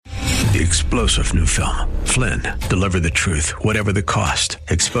The explosive new film, Flynn, deliver the truth, whatever the cost,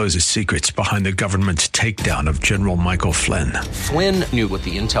 exposes secrets behind the government's takedown of General Michael Flynn. Flynn knew what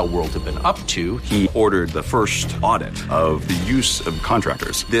the intel world had been up to. He ordered the first audit of the use of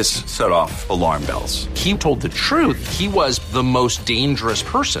contractors. This set off alarm bells. He told the truth. He was the most dangerous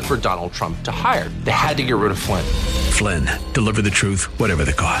person for Donald Trump to hire. They had to get rid of Flynn. Flynn, deliver the truth, whatever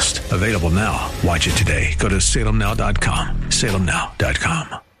the cost. Available now. Watch it today. Go to salemnow.com.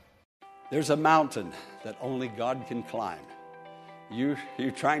 salemnow.com. There's a mountain that only God can climb. You're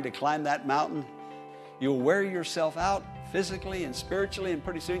trying to climb that mountain, you'll wear yourself out physically and spiritually, and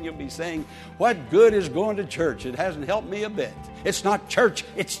pretty soon you'll be saying, what good is going to church? It hasn't helped me a bit. It's not church,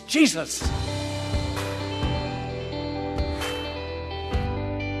 it's Jesus.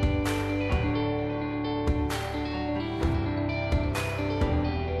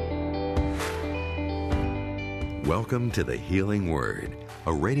 Welcome to the Healing Word,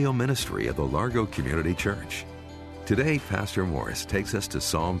 a radio ministry of the Largo Community Church. Today, Pastor Morris takes us to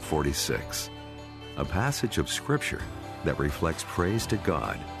Psalm 46, a passage of Scripture that reflects praise to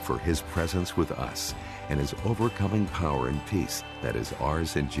God for His presence with us and His overcoming power and peace that is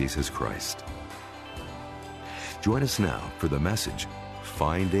ours in Jesus Christ. Join us now for the message,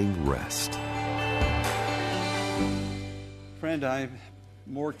 Finding Rest. Friend, I'm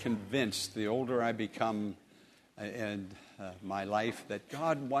more convinced the older I become in my life that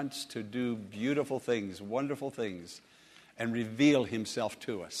God wants to do beautiful things, wonderful things, and reveal Himself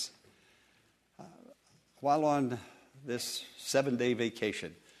to us. While on this 7-day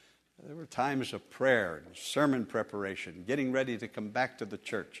vacation, there were times of prayer and sermon preparation, getting ready to come back to the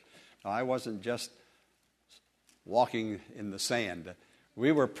church. Now, I wasn't just walking in the sand.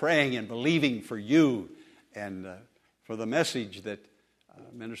 We were praying and believing for you and for the message that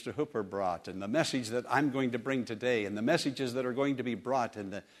Minister Hooper brought, and the message that I'm going to bring today, and the messages that are going to be brought in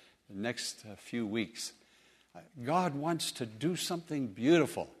the next few weeks. God wants to do something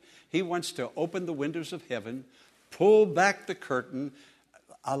beautiful. He wants to open the windows of heaven, pull back the curtain,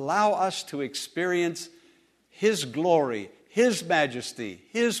 allow us to experience His glory, His majesty,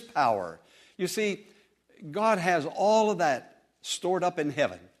 His power. You see, God has all of that stored up in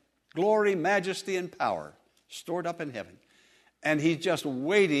heaven. Glory, majesty, and power stored up in heaven. And He's just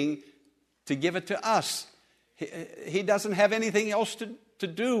waiting to give it to us. He doesn't have anything else to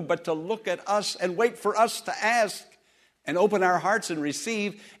do but to look at us and wait for us to ask and open our hearts and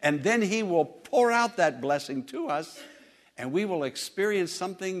receive. And then He will pour out that blessing to us. And we will experience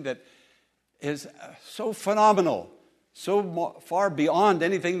something that is so phenomenal, so far beyond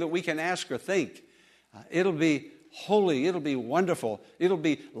anything that we can ask or think. It'll be holy. It'll be wonderful. It'll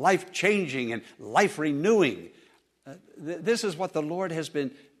be life-changing and life-renewing. This is what the Lord has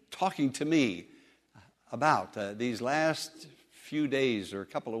been talking to me about these last few days or a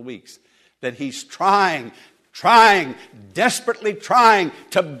couple of weeks, that He's trying, desperately trying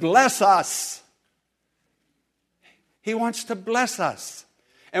to bless us. He wants to bless us.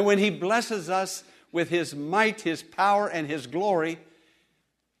 And when He blesses us with His might, His power, and His glory,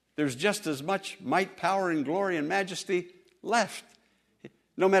 there's just as much might, power, and glory and majesty left.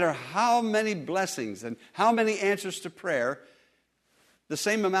 No matter how many blessings and how many answers to prayer, the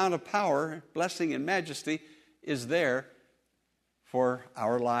same amount of power, blessing, and majesty is there for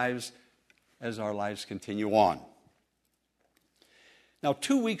our lives as our lives continue on. Now,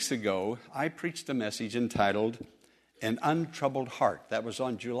 2 weeks ago, I preached a message entitled, An Untroubled Heart. That was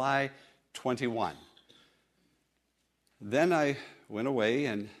on July 21. Then I went away,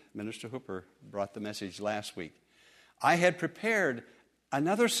 and Minister Hooper brought the message last week. I had prepared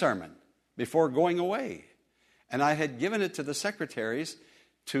another sermon before going away, and I had given it to the secretaries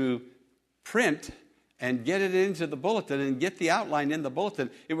to print and get it into the bulletin and get the outline in the bulletin.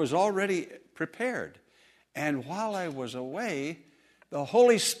 It was already prepared. And while I was away, the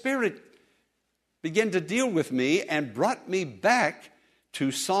Holy Spirit began to deal with me and brought me back to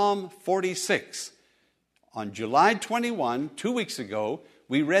Psalm 46. On July 21, 2 weeks ago,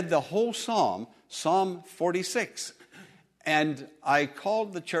 we read the whole psalm, Psalm 46. And I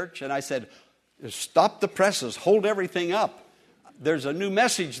called the church and I said, stop the presses, hold everything up. There's a new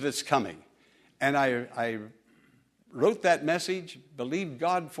message that's coming. And I wrote that message, believed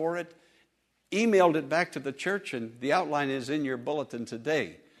God for it, emailed it back to the church, and the outline is in your bulletin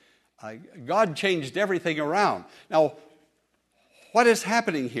today. God changed everything around. Now, what is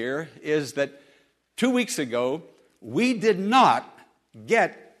happening here is that 2 weeks ago, we did not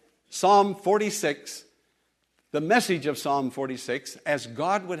get Psalm 46, the message of Psalm 46, as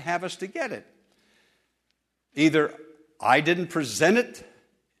God would have us to get it. Either I didn't present it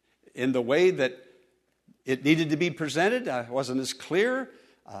in the way that it needed to be presented, I wasn't as clear,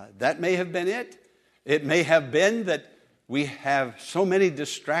 that may have been it. It may have been that we have so many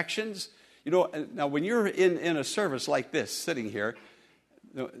distractions. You know, now when you're in a service like this, sitting here,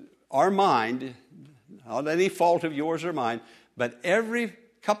 our mind, not any fault of yours or mine, but every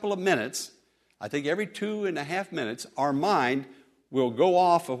couple of minutes, I think every 2.5 minutes, our mind will go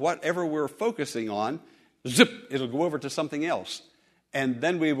off of whatever we're focusing on. Zip, it'll go over to something else. And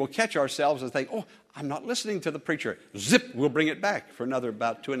then we will catch ourselves and think, oh, I'm not listening to the preacher. Zip, we'll bring it back for another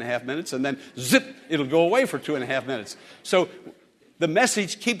about 2.5 minutes. And then zip, it'll go away for 2.5 minutes. So the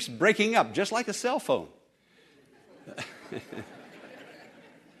message keeps breaking up, just like a cell phone.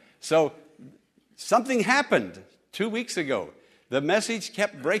 So something happened 2 weeks ago. The message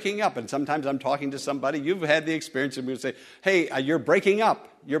kept breaking up, and sometimes I'm talking to somebody. You've had the experience, and we say, hey, you're breaking up.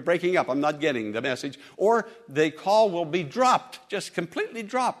 You're breaking up. I'm not getting the message. Or the call will be dropped, just completely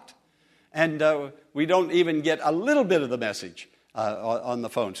dropped. And we don't even get a little bit of the message on the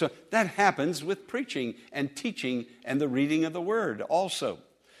phone. So that happens with preaching and teaching and the reading of the Word also.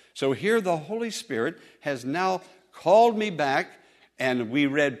 So here the Holy Spirit has now called me back, and we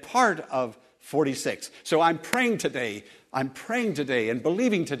read part of 46. So I'm praying today and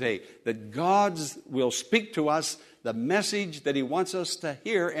believing today that God will speak to us the message that He wants us to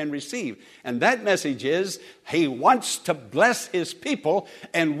hear and receive. And that message is, He wants to bless His people,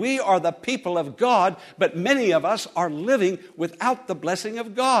 and we are the people of God, but many of us are living without the blessing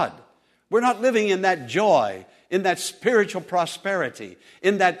of God. We're not living in that joy, in that spiritual prosperity,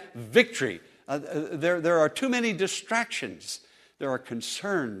 in that victory. There are too many distractions. There are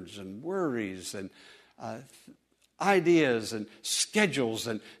concerns and worries and ideas and schedules,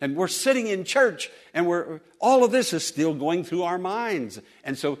 and we're sitting in church, and all of this is still going through our minds.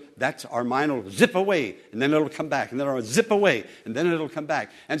 And so that's our mind will zip away, and then it'll come back, and then it'll zip away, and then it'll come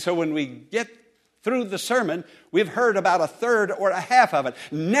back. And so when we get through the sermon, we've heard about a third or a half of it.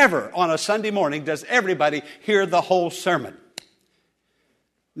 Never on a Sunday morning does everybody hear the whole sermon.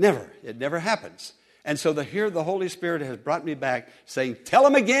 Never. It never happens. And so here the Holy Spirit has brought me back saying, tell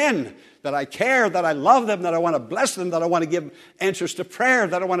them again that I care, that I love them, that I want to bless them, that I want to give answers to prayer,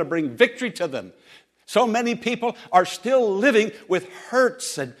 that I want to bring victory to them. So many people are still living with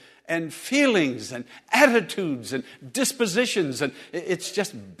hurts and feelings and attitudes and dispositions, and it's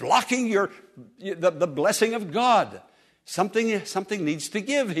just blocking the blessing of God. Something needs to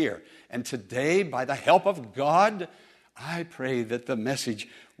give here. And today, by the help of God, I pray that the message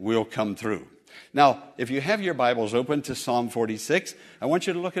will come through. Now, if you have your Bibles open to Psalm 46, I want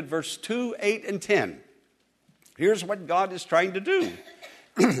you to look at verse 2, 8, and 10. Here's what God is trying to do.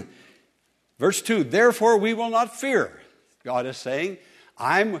 Verse 2, therefore we will not fear. God is saying,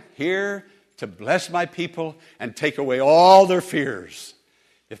 I'm here to bless my people and take away all their fears.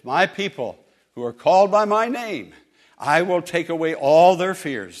 If my people who are called by my name, I will take away all their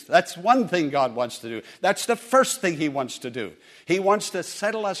fears. That's one thing God wants to do. That's the first thing He wants to do. He wants to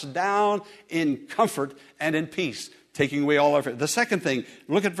settle us down in comfort and in peace, taking away all our fears. The second thing,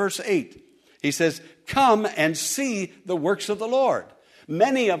 look at verse 8. He says, come and see the works of the Lord.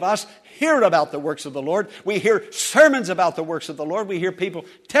 Many of us hear about the works of the Lord. We hear sermons about the works of the Lord. We hear people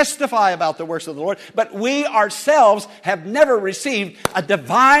testify about the works of the Lord. But we ourselves have never received a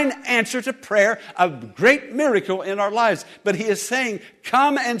divine answer to prayer, a great miracle in our lives. But He is saying,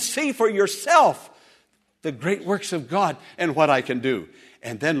 come and see for yourself the great works of God and what I can do.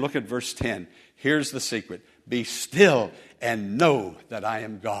 And then look at verse 10. Here's the secret. Be still and know that I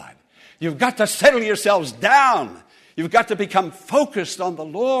am God. You've got to settle yourselves down. You've got to become focused on the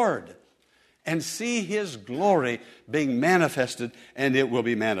Lord and see His glory being manifested, and it will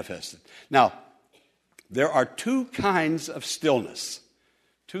be manifested. Now, there are two kinds of stillness.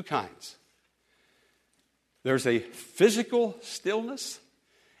 Two kinds. There's a physical stillness,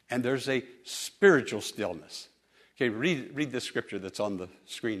 and there's a spiritual stillness. Okay, read the scripture that's on the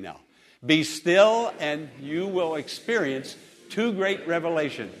screen now. Be still, and you will experience two great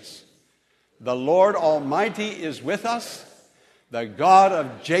revelations. The Lord Almighty is with us. The God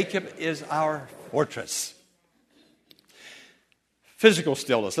of Jacob is our fortress. Physical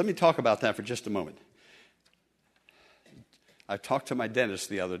stillness. Let me talk about that for just a moment. I talked to my dentist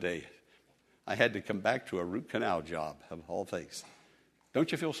the other day. I had to come back to a root canal job, of all things.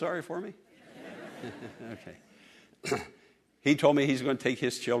 Don't you feel sorry for me? Okay. He told me he's going to take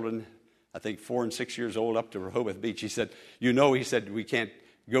his children, I think 4 and 6 years old, up to Rehoboth Beach. He said, he said, we can't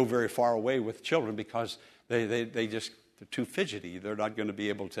go very far away with children because they're too fidgety. They're not going to be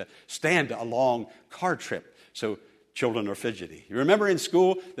able to stand a long car trip. So children are fidgety. You remember in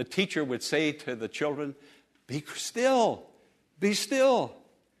school, the teacher would say to the children, be still,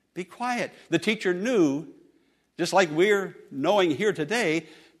 be quiet. The teacher knew, just like we're knowing here today,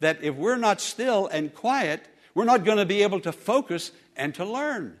 that if we're not still and quiet, we're not going to be able to focus and to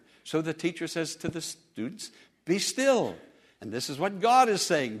learn. So the teacher says to the students, be still. And this is what God is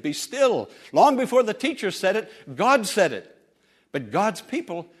saying, be still. Long before the teacher said it, God said it. But God's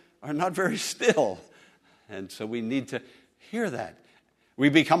people are not very still. And so we need to hear that. We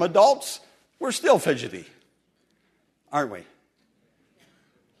become adults, we're still fidgety, aren't we?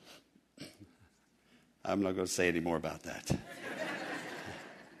 I'm not going to say any more about that.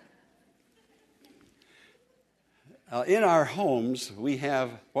 In our homes, we have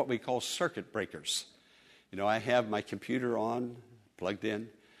what we call circuit breakers. You know, I have my computer on, plugged in.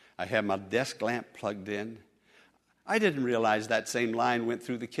 I have my desk lamp plugged in. I didn't realize that same line went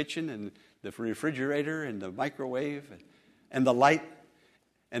through the kitchen and the refrigerator and the microwave and the light.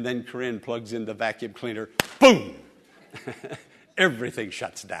 And then Corinne plugs in the vacuum cleaner. Boom! Everything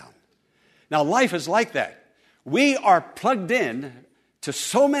shuts down. Now, life is like that. We are plugged in to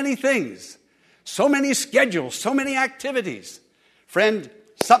so many things, so many schedules, so many activities. Friend,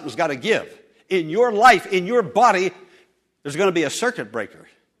 something's got to give. In your life, in your body, there's going to be a circuit breaker.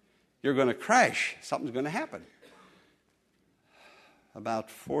 You're going to crash. Something's going to happen. About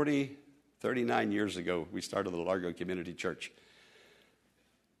 39 years ago, we started the Largo Community Church.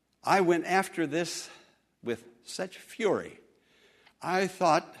 I went after this with such fury. I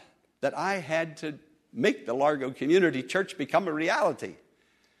thought that I had to make the Largo Community Church become a reality.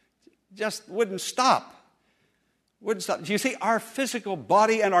 Just wouldn't stop. Wouldn't stop. You see, our physical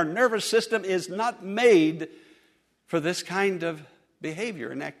body and our nervous system is not made for this kind of behavior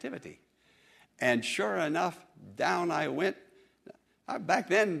and activity. And sure enough, down I went. Back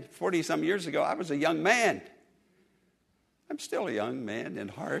then, 40-some years ago, I was a young man. I'm still a young man in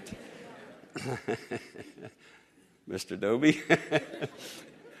heart. Mr. Dobie.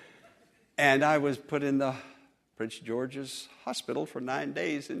 And I was put in the Prince George's Hospital for 9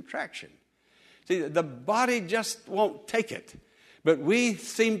 days in traction. See, the body just won't take it. But we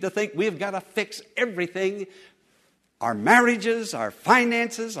seem to think we've got to fix everything. Our marriages, our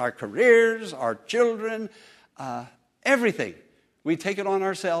finances, our careers, our children, everything. We take it on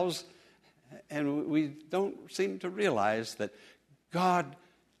ourselves, and we don't seem to realize that God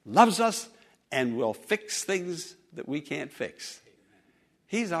loves us and will fix things that we can't fix.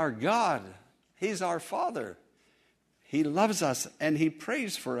 He's our God. He's our Father. He loves us, and He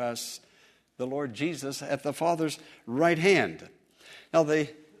prays for us, the Lord Jesus, at the Father's right hand. Now,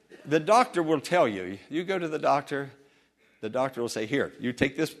 the doctor will tell you, you go to the doctor will say, here, you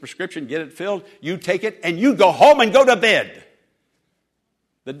take this prescription, get it filled, you take it, and you go home and go to bed.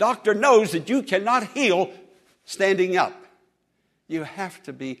 The doctor knows that you cannot heal standing up. You have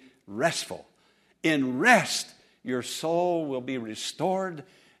to be restful. In rest, your soul will be restored.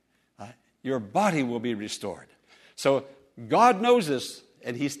 Your body will be restored. So God knows this,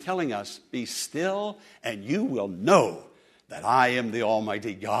 and He's telling us, be still, and you will know that I am the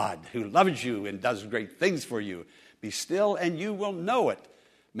Almighty God who loves you and does great things for you. Be still, and you will know it.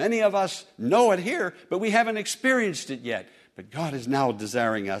 Many of us know it here, but we haven't experienced it yet. But God is now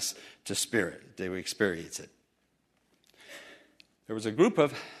desiring us to experience it. There was a group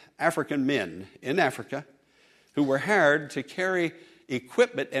of African men in Africa who were hired to carry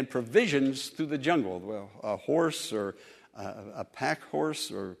equipment and provisions through the jungle. Well, a horse or a pack horse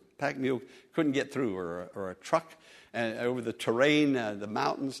or pack mule couldn't get through, or a truck over the terrain, the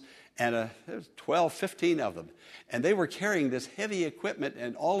mountains, and there was 12, 15 of them. And they were carrying this heavy equipment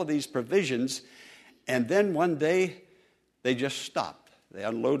and all of these provisions, and then one day they just stopped. They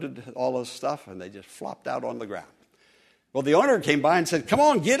unloaded all the stuff, and they just flopped out on the ground. Well, the owner came by and said, come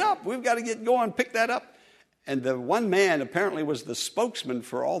on, get up. We've got to get going, pick that up. And the one man apparently was the spokesman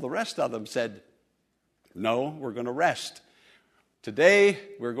for all the rest of them, said, no, we're going to rest. Today,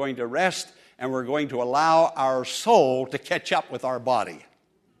 we're going to rest, and we're going to allow our soul to catch up with our body.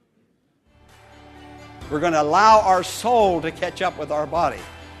 We're going to allow our soul to catch up with our body.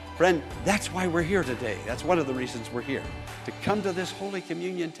 Friend, that's why we're here today. That's one of the reasons we're here, to come to this Holy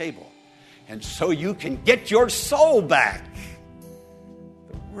Communion table. And so you can get your soul back.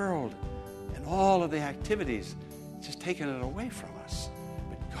 The world and all of the activities, it's just taking it away from us.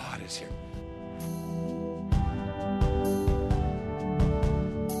 But God is here.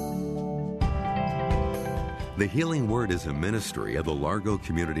 The Healing Word is a ministry of the Largo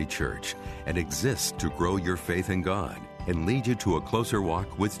Community Church and exists to grow your faith in God and lead you to a closer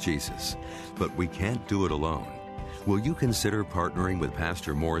walk with Jesus. But we can't do it alone. Will you consider partnering with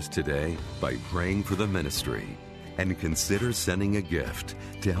Pastor Morris today by praying for the ministry? And consider sending a gift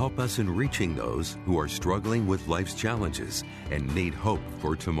to help us in reaching those who are struggling with life's challenges and need hope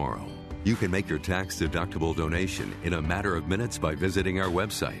for tomorrow. You can make your tax-deductible donation in a matter of minutes by visiting our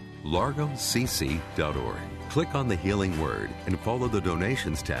website, largocc.org. Click on the Healing Word and follow the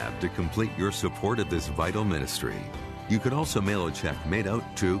Donations tab to complete your support of this vital ministry. You can also mail a check made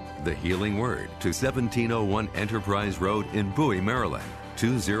out to The Healing Word to 1701 Enterprise Road in Bowie, Maryland,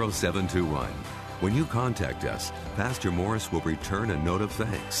 20721. When you contact us, Pastor Morris will return a note of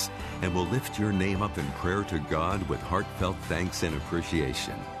thanks and will lift your name up in prayer to God with heartfelt thanks and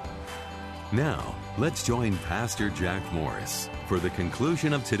appreciation. Now, let's join Pastor Jack Morris for the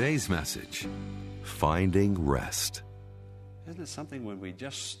conclusion of today's message, Finding Rest. Isn't it something when we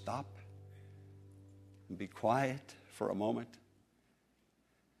just stop and be quiet for a moment?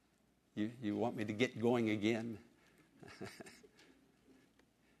 You want me to get going again?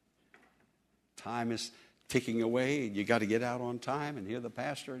 Time is ticking away, and you got to get out on time, and here the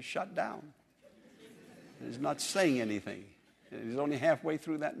pastor is shut down. He's not saying anything. He's only halfway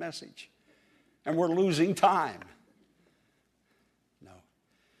through that message. And we're losing time. No.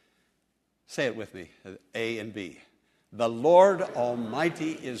 Say it with me, A and B. The Lord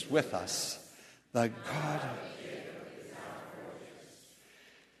Almighty is with us. The God of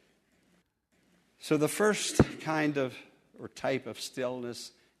So the first kind of or type of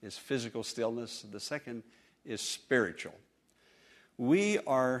stillness is physical stillness. The second is spiritual. We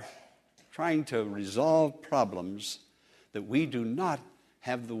are trying to resolve problems that we do not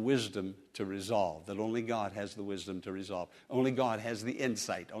have the wisdom to resolve, that only God has the wisdom to resolve. Only God has the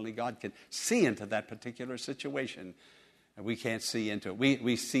insight. Only God can see into that particular situation. And we can't see into it.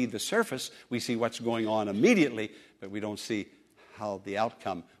 We see the surface. We see what's going on immediately, but we don't see how the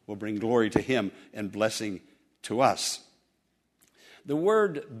outcome will bring glory to Him and blessing to us. The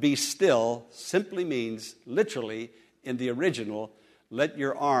word be still simply means, literally, in the original, let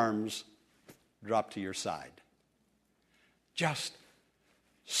your arms drop to your side. Just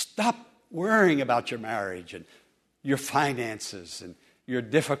stop worrying about your marriage and your finances and your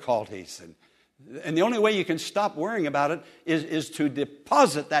difficulties. And the only way you can stop worrying about it is to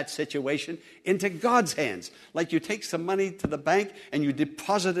deposit that situation into God's hands. Like you take some money to the bank and you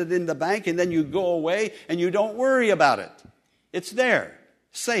deposit it in the bank and then you go away and you don't worry about it. It's there,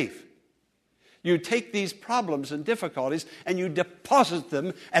 safe. You take these problems and difficulties and you deposit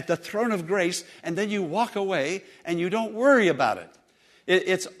them at the throne of grace and then you walk away and you don't worry about it.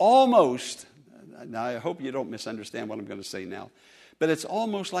 It's almost, now I hope you don't misunderstand what I'm going to say now, but it's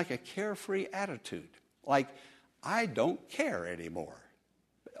almost like a carefree attitude. Like, I don't care anymore.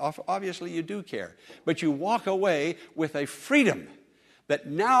 Obviously you do care. But you walk away with a freedom that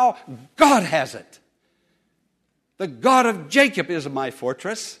now God has it. The God of Jacob is my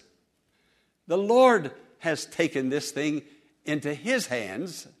fortress. The Lord has taken this thing into His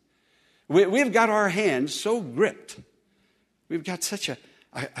hands. We've got our hands so gripped. We've got such a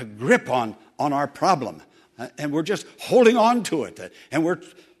grip on our problem. And we're just holding on to it. And we're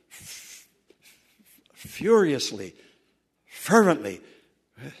furiously, fervently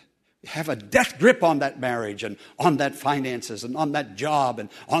have a death grip on that marriage and on that finances and on that job and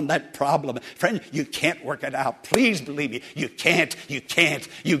on that problem. Friend, you can't work it out. Please believe me. You cannot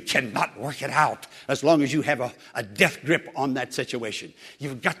work it out as long as you have a death grip on that situation.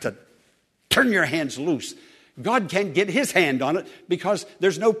 You've got to turn your hands loose. God can't get His hand on it because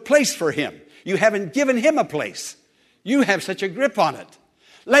there's no place for Him. You haven't given Him a place. You have such a grip on it.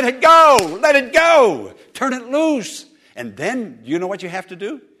 Let it go. Let it go. Turn it loose. And then, you know what you have to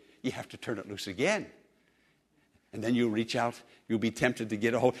do? You have to turn it loose again. And then you reach out. You'll be tempted to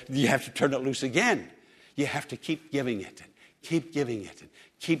get a hold. You have to turn it loose again. You have to keep giving it. And keep giving it. And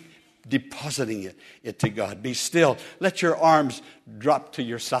keep depositing it to God. Be still. Let your arms drop to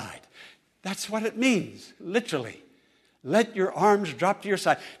your side. That's what it means, literally. Let your arms drop to your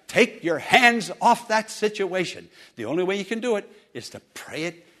side. Take your hands off that situation. The only way you can do it is to pray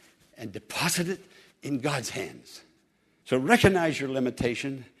it and deposit it in God's hands. So recognize your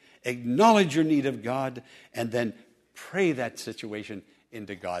limitation, acknowledge your need of God, and then pray that situation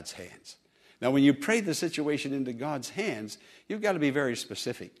into God's hands. Now, when you pray the situation into God's hands, you've got to be very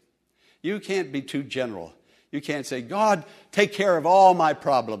specific. You can't be too general. You can't say, God, take care of all my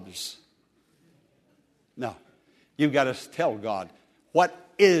problems. No. You've got to tell God, what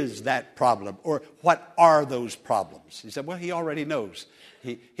is that problem? Or what are those problems? He said, well, He already knows.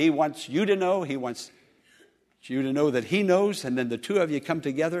 He wants you to know. He wants you to know that He knows. And then the two of you come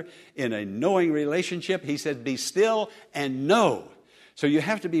together in a knowing relationship. He said, be still and know. So you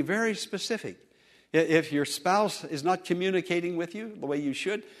have to be very specific. If your spouse is not communicating with you the way you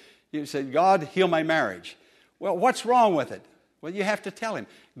should, you say, God, heal my marriage. Well, what's wrong with it? Well, you have to tell Him,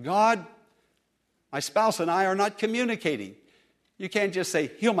 God, my spouse and I are not communicating. You can't just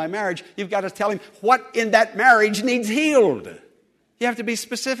say, heal my marriage. You've got to tell him what in that marriage needs healed. You have to be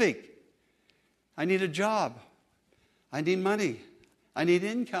specific. I need a job. I need money. I need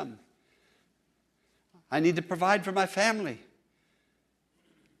income. I need to provide for my family.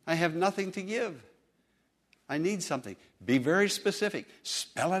 I have nothing to give. I need something. Be very specific.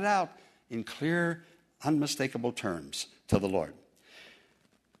 Spell it out in clear, unmistakable terms to the Lord.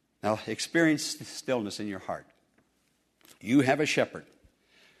 Now, experience stillness in your heart. You have a shepherd.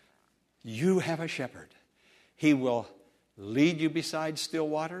 You have a shepherd. He will lead you beside still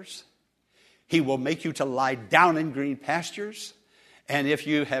waters. He will make you to lie down in green pastures. And if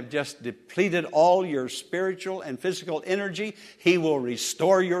you have just depleted all your spiritual and physical energy, He will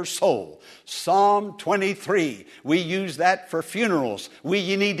restore your soul. Psalm 23, we use that for funerals.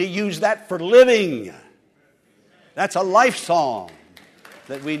 We need to use that for living. That's a life song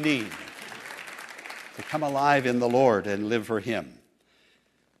that we need to come alive in the Lord and live for Him.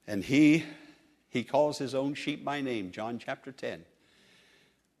 And He calls His own sheep by name, John chapter 10.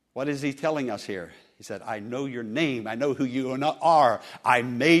 What is He telling us here? He said, I know your name. I know who you are. I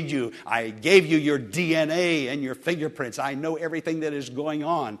made you. I gave you your DNA and your fingerprints. I know everything that is going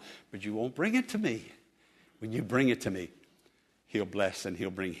on. But you won't bring it to me. When you bring it to me, He'll bless and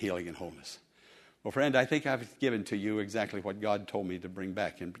He'll bring healing and wholeness. Well, friend, I think I've given to you exactly what God told me to bring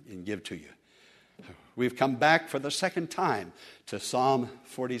back and give to you. We've come back for the second time to Psalm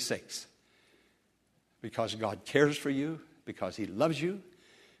 46. Because God cares for you, because He loves you,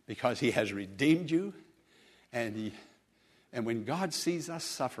 because He has redeemed you. And when God sees us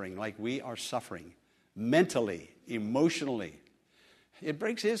suffering like we are suffering, mentally, emotionally, it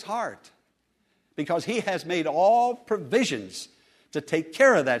breaks His heart. Because He has made all provisions to take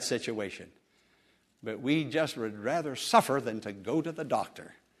care of that situation. But we just would rather suffer than to go to the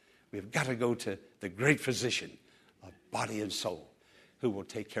doctor. We've got to go to the great physician of body and soul who will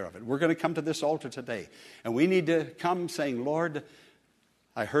take care of it. We're going to come to this altar today. And we need to come saying, Lord,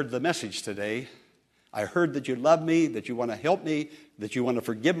 I heard the message today. I heard that you love me, that you want to help me, that you want to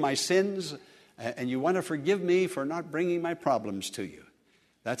forgive my sins, and you want to forgive me for not bringing my problems to you.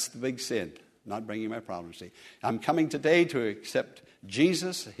 That's the big sin, not bringing my problems to you. I'm coming today to accept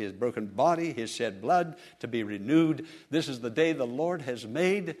Jesus, His broken body, His shed blood, to be renewed. This is the day the Lord has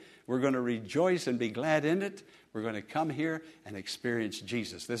made. We're going to rejoice and be glad in it. We're going to come here and experience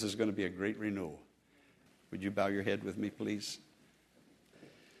Jesus. This is going to be a great renewal. Would you bow your head with me, please?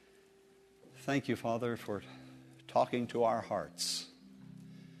 Thank you, Father, for talking to our hearts,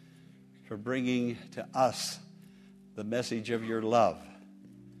 for bringing to us the message of your love,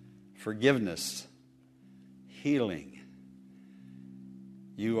 forgiveness, healing.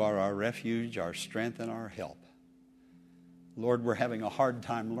 You are our refuge, our strength, and our help. Lord, we're having a hard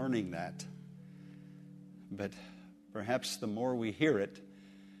time learning that. But perhaps the more we hear it,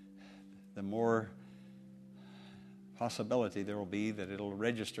 the more possibility there will be that it'll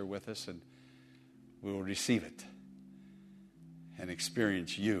register with us and we will receive it and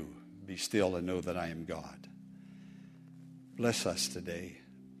experience you. Be still and know that I am God. Bless us today.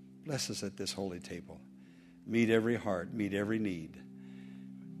 Bless us at this holy table. Meet every heart, meet every need.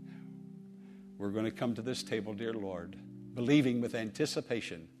 We're going to come to this table, dear Lord, believing with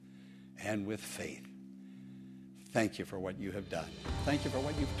anticipation and with faith. Thank you for what you have done. Thank you for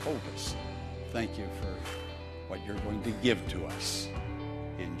what you've told us. Thank you for what you're going to give to us.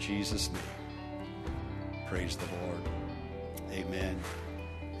 In Jesus' name. Praise the Lord. Amen.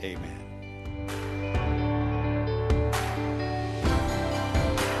 Amen.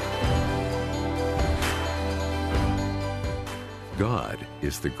 God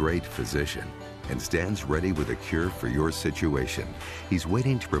is the great physician and stands ready with a cure for your situation. He's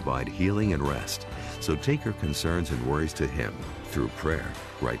waiting to provide healing and rest. So take your concerns and worries to Him through prayer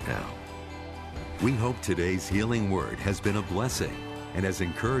right now. We hope today's healing word has been a blessing and has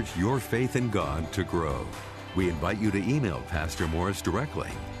encouraged your faith in God to grow. We invite you to email Pastor Morris directly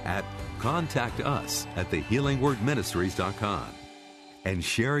at contactus@thehealingwordministries.com and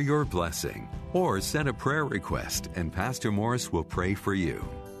share your blessing, or send a prayer request and Pastor Morris will pray for you.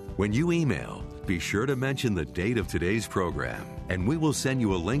 When you email, be sure to mention the date of today's program, and we will send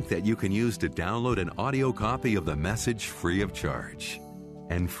you a link that you can use to download an audio copy of the message free of charge.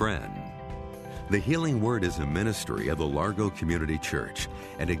 And friend, The Healing Word is a ministry of the Largo Community Church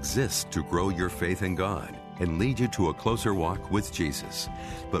and exists to grow your faith in God and lead you to a closer walk with Jesus.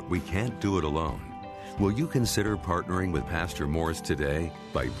 But we can't do it alone. Will you consider partnering with Pastor Morris today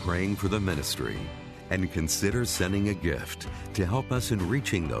by praying for the ministry? And consider sending a gift to help us in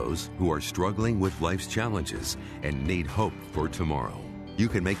reaching those who are struggling with life's challenges and need hope for tomorrow. You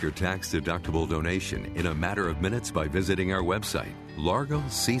can make your tax-deductible donation in a matter of minutes by visiting our website,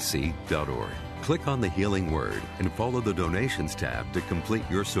 largocc.org. Click on the Healing Word and follow the Donations tab to complete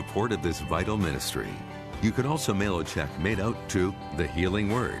your support of this vital ministry. You can also mail a check made out to The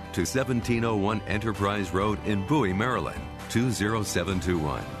Healing Word to 1701 Enterprise Road in Bowie, Maryland,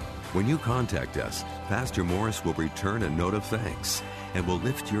 20721. When you contact us, Pastor Morris will return a note of thanks and will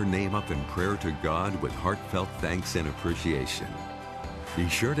lift your name up in prayer to God with heartfelt thanks and appreciation. Be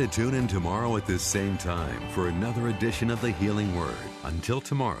sure to tune in tomorrow at this same time for another edition of The Healing Word. Until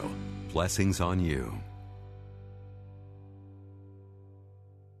tomorrow, blessings on you.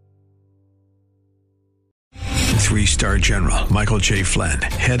 Three-star General Michael J. Flynn,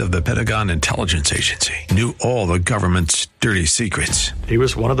 head of the Pentagon Intelligence Agency, knew all the government's dirty secrets. He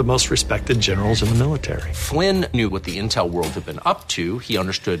was one of the most respected generals in the military. Flynn knew what the intel world had been up to. He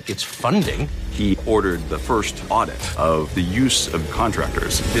understood its funding. He ordered the first audit of the use of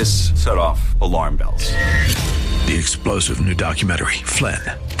contractors. This set off alarm bells. The explosive new documentary, Flynn,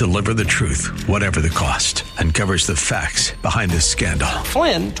 Deliver the Truth, Whatever the Cost, uncovers the facts behind this scandal.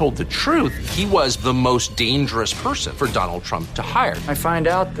 Flynn told the truth. He was the most dangerous person for Donald Trump to hire. I find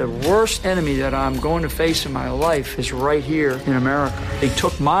out the worst enemy that I'm going to face in my life is right here in America. They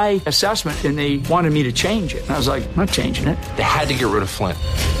took my assessment and they wanted me to change it. And I was like, I'm not changing it. They had to get rid of Flynn.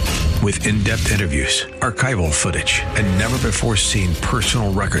 With in-depth interviews, archival footage, and never-before-seen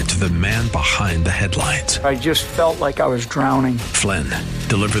personal records of the man behind the headlines. I just felt like I was drowning. Flynn,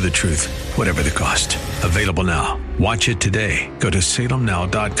 Deliver the Truth, Whatever the Cost. Available now. Watch it today. Go to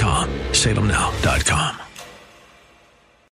salemnow.com. salemnow.com.